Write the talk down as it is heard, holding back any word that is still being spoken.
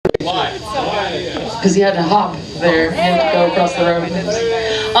because he had to hop there and go across the road.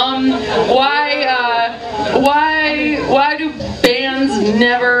 Why do bands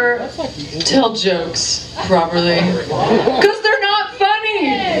never tell jokes properly? Because they're not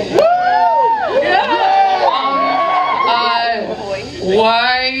funny.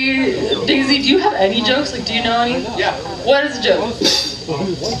 Why, Daisy? Do you have any jokes? Like, do you know any? Yeah. What is a joke?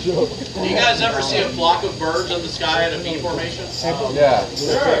 Do you guys ever see a flock of birds in the sky at a V formation? Yeah.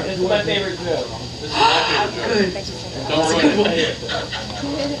 Sure. This is my favorite joke. This is my favorite joke. Don't ruin it.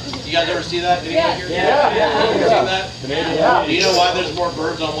 You guys ever see that? Anybody here? Yeah. You seen that? Yeah. Do you know why there's more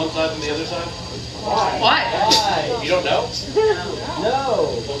birds on one side than the other side? Why? You don't know?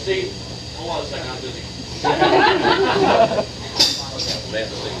 No. Well, see, hold on a second. I'm busy.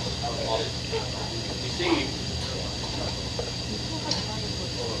 You see,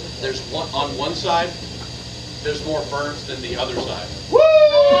 there's on one side, there's more birds than the other side. Woo!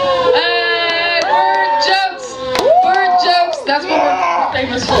 Hey, bird jokes! Bird jokes! That's what we're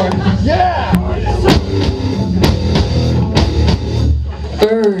famous for. Yeah!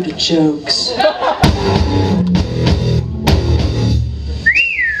 Bird jokes.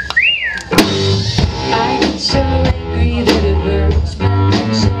 I get so angry that it hurts my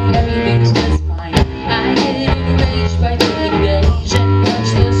neck, so everything's just fine. I get enraged by taking rage and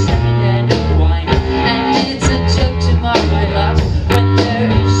watch the second-hand of wine. And it's a joke to mock my luck when there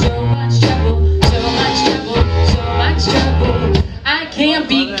is so much trouble, so much trouble, so much trouble. I can't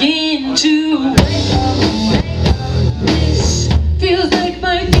begin to wake up. This feels like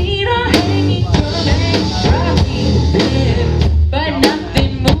my feet are hanging from a rocky cliff, but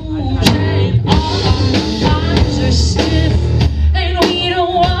nothing moves and all our arms are stiff, and we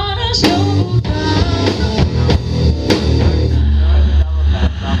don't want to slow down.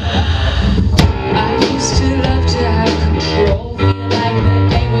 I used to love to have control, feel like the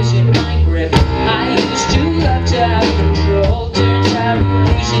day was in my grip. I used to love to have control, turns out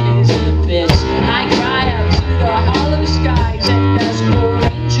illusion is a bitch. I cry out to the hollow skies and ask for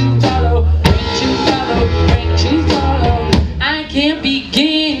rain to follow, rain to follow, rain to follow. I can't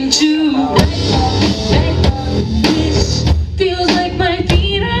begin to wake up. This feels like my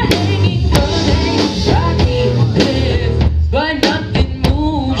feet are hanging from a rocky cliff, but nothing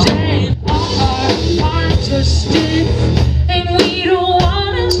moves and all our arms are stiff, and we don't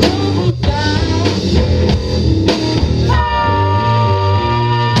want to slow down.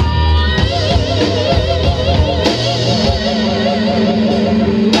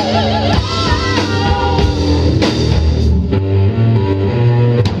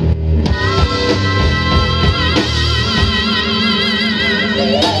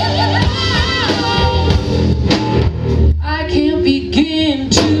 I can't begin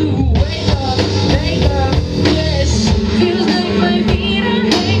to wake up, this feels like my feet are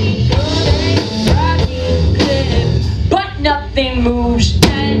hanging from a rocky cliff, but nothing moves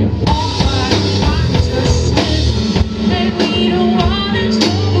and all my arms are stiff, and we don't want to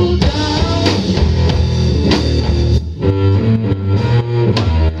slow down.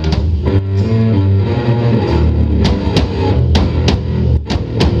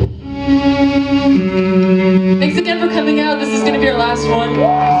 Thanks again for coming out. This is going to be our last one.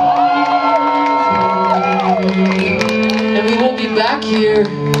 And we will be back here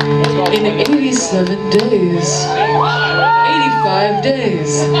in 87 days. 85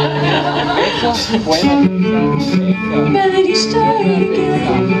 days. Melody started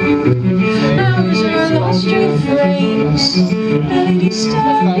again. Ours are lost in frames. Melody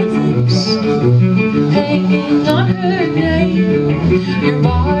started lips, hanging on her name. Your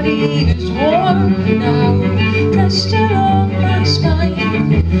body is warm now, pressed along my spine.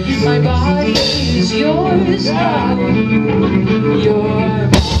 My body is yours now. You're mine.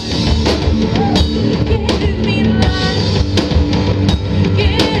 Give me life.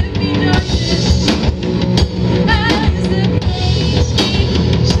 Give me darkness. As the days keep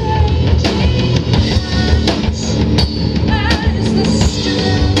changing hands, as the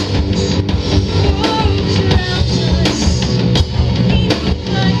storms moves around us, even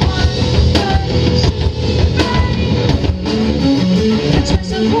like one does. It's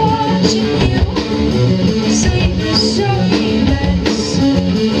just watching you sleep so less.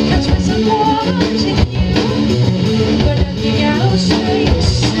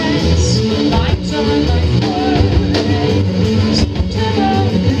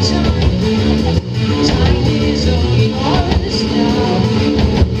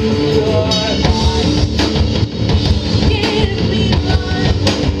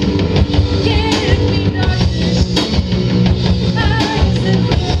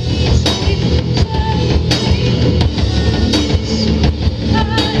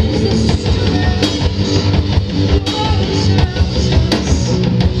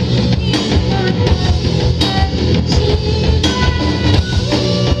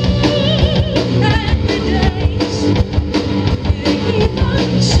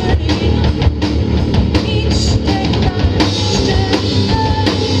 should